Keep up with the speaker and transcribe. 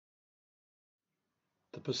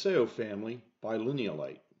The Paseo family by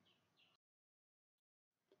LineaLight.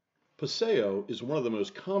 Paseo is one of the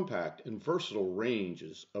most compact and versatile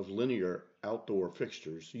ranges of linear outdoor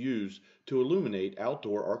fixtures used to illuminate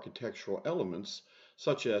outdoor architectural elements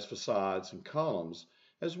such as facades and columns,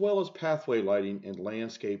 as well as pathway lighting and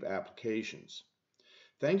landscape applications.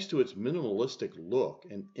 Thanks to its minimalistic look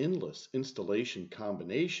and endless installation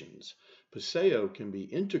combinations, Paseo can be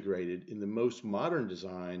integrated in the most modern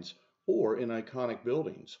designs or in iconic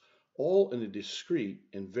buildings, all in a discreet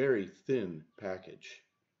and very thin package.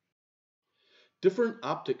 Different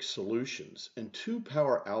optic solutions and two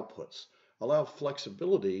power outputs allow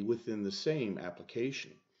flexibility within the same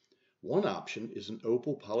application. One option is an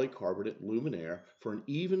opal polycarbonate luminaire for an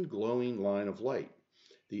even glowing line of light.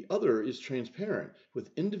 The other is transparent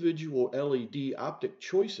with individual LED optic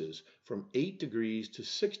choices from 8 degrees to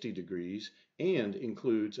 60 degrees and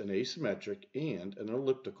includes an asymmetric and an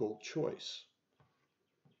elliptical choice.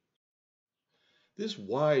 This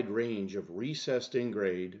wide range of recessed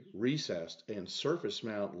in-grade, recessed, and surface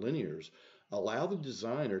mount linears allow the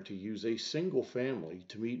designer to use a single family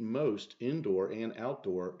to meet most indoor and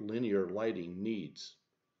outdoor linear lighting needs.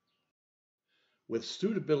 With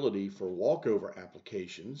suitability for walkover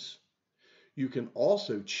applications, you can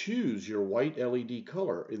also choose your white LED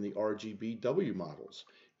color in the RGBW models,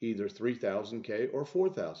 either 3000K or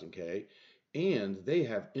 4000K, and they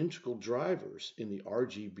have integral drivers in the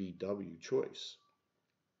RGBW choice.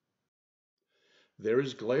 There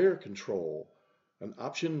is glare control, an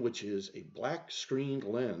option which is a black screened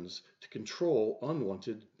lens to control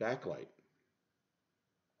unwanted backlight.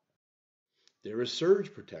 There is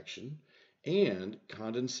surge protection and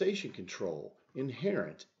condensation control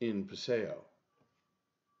inherent in Paseo.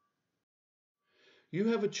 You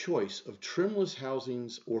have a choice of trimless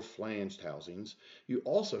housings or flanged housings. You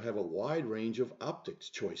also have a wide range of optics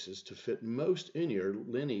choices to fit most in your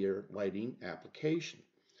linear lighting application.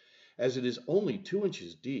 As it is only 2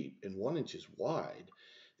 inches deep and 1 inch wide,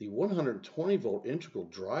 the 120 volt integral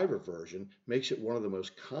driver version makes it one of the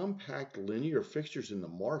most compact linear fixtures in the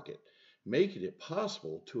market, making it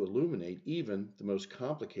possible to illuminate even the most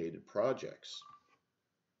complicated projects.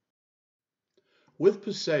 With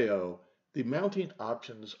Paseo, the mounting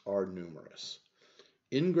options are numerous.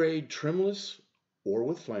 In-grade trimless or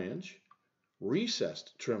with flange,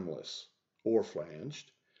 recessed trimless or flanged,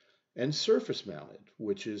 and surface mounted,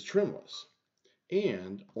 which is trimless,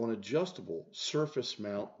 and on adjustable surface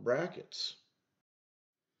mount brackets.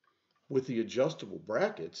 With the adjustable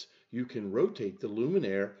brackets, you can rotate the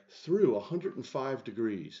luminaire through 105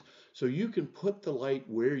 degrees, so you can put the light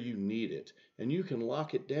where you need it, and you can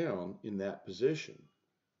lock it down in that position.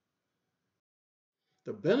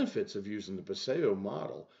 The benefits of using the Paseo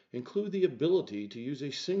model include the ability to use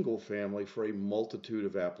a single family for a multitude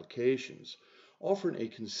of applications, offering a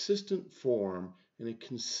consistent form and a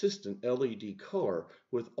consistent LED color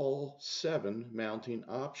with all 7 mounting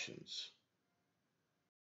options.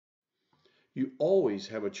 You always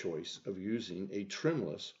have a choice of using a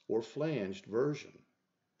trimless or flanged version.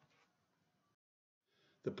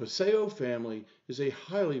 The Paseo family is a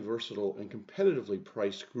highly versatile and competitively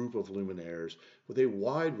priced group of luminaires with a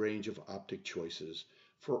wide range of optic choices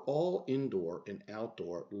for all indoor and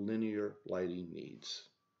outdoor linear lighting needs.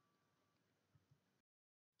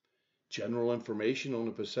 General information on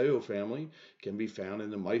the Paseo family can be found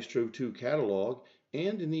in the Maestro 2 catalog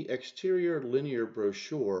and in the exterior linear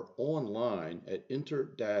brochure online at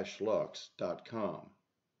inter-lux.com,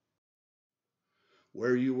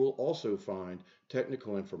 where you will also find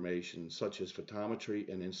technical information such as photometry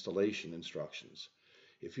and installation instructions.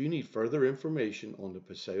 If you need further information on the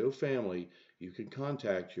Paseo family, you can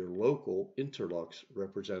contact your local Interlux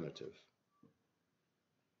representative.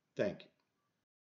 Thank you.